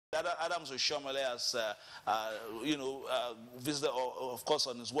Adams Oshiomhole has, visited, of course,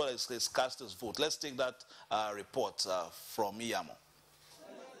 on his word, has cast his vote. Let's take that report from Iyamo.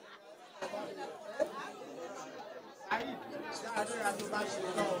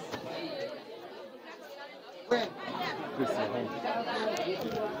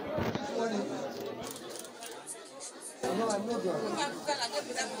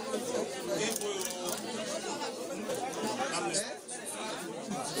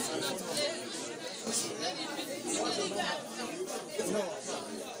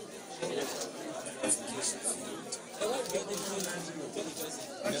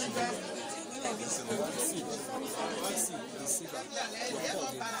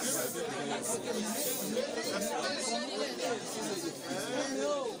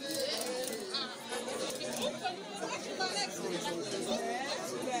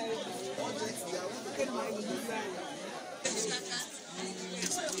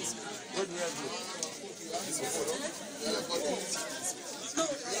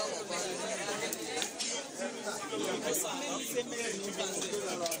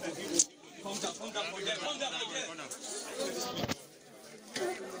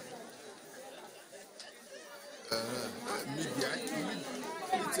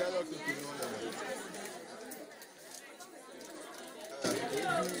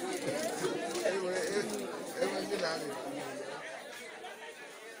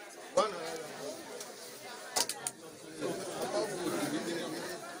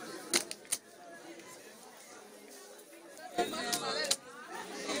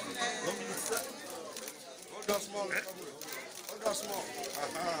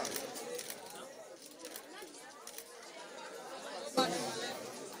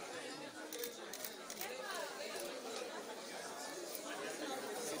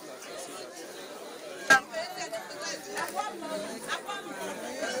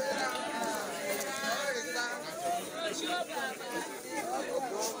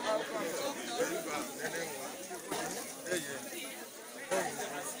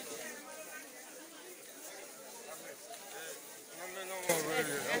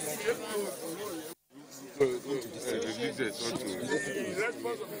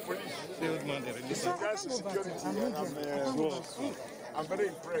 I'm very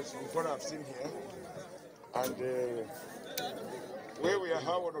impressed with what I've seen here, and where we have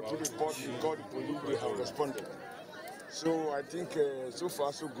one or two reports, we called the police, they have responded. So I think so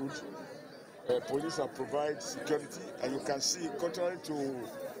far so good. Police have provided security, and you can see, contrary to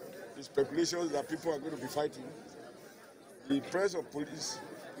the speculations that people are going to be fighting, the presence of police,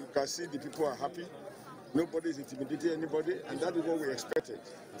 you can see the people are happy. Nobody is intimidating anybody, and that is what we expected.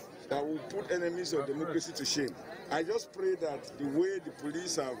 That will put enemies of democracy to shame. I just pray that the way the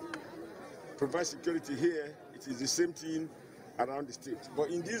police have provided security here, it is the same thing around the state. But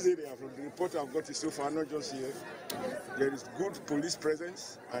in this area, from the report I've got so far, not just here, there is good police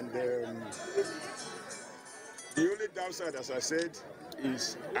presence, and the only downside, as I said,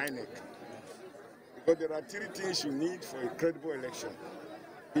 is INEC. Because there are three things you need for a credible election.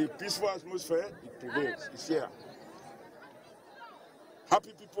 The peaceful atmosphere, it prevails, it's here.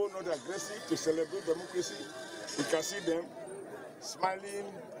 Happy people, not aggressive, to celebrate democracy. You can see them smiling,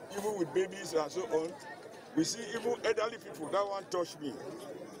 even with babies and so on. We see even elderly people, that one touched me.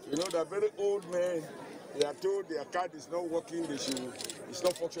 You know, they're very old men, they are told their card is not working, it's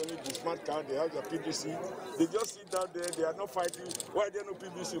not functioning, the smart card, they have their PVC. They just sit down there, they are not fighting. Why is there no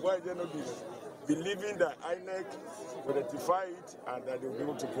PVC? Why is there no this? Believing that INEC will rectify it and that they will be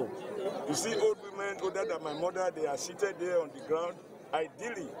able to vote. You see old women, older than my mother, they are seated there on the ground.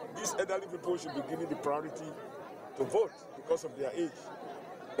 Ideally, these elderly people should be given the priority to vote because of their age.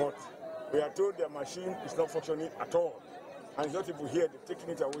 But we are told their machine is not functioning at all. And it's not even here, they're taking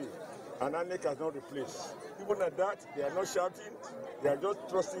it away. And INEC has not replaced. Even at that, they are not shouting, they are just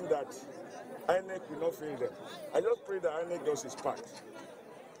trusting that INEC will not fail them. I just pray that INEC does its part.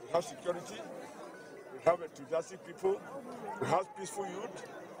 We have security, we have enthusiastic people, we have peaceful youth,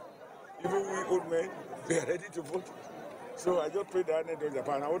 even we old men, they are ready to vote. So I just pray that INEC does their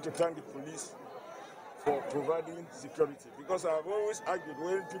part. And I want to thank the police for providing security. Because I've always argued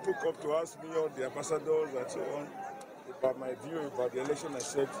when people come to ask me, or the ambassadors and so on, about my view about the election, I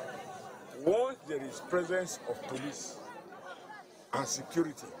said, once there is presence of police and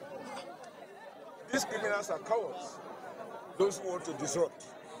security, these criminals are cowards, those who want to disrupt.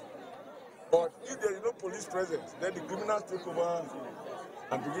 But if there is no police presence, then the criminals take over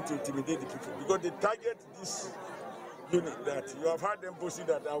and begin to intimidate the people. Because they target this unit that you have heard them boasting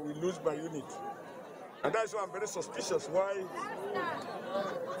that I will lose my unit. And that's why I'm very suspicious why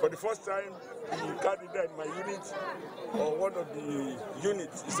For the first time, the candidate in my unit or one of the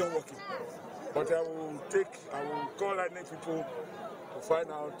units isn't working. But I will call INEC people to find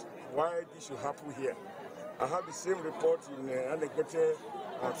out why this should happen here. I have the same report in Anegbete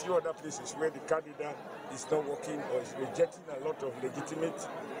and a few other places where the candidate is not working or is rejecting a lot of legitimate,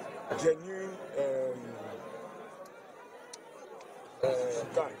 genuine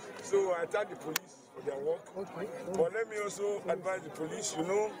cards. So I thank the police for their work. But let me also advise the police,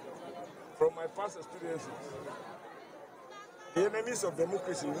 from my past experiences, the enemies of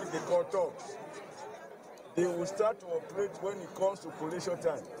democracy, which they call thugs, they will start to operate when it comes to collation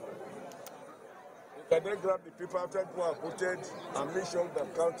time. They can then grab the paper after people are voted and make sure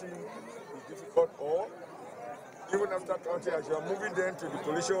that counting is difficult, or even after counting, as you are moving them to the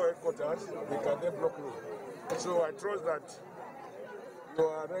collation headquarters, they can then block road. So I trust that you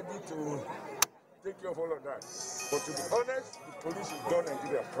are ready to take care of all of that. But to be honest, the police has done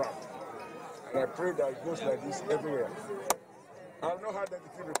Nigeria proud. And I pray that it goes like this everywhere. I've not had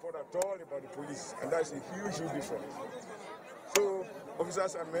anything report at all about the police, and that's a huge difference. So,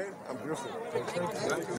 officers and men, I'm grateful. Thank you.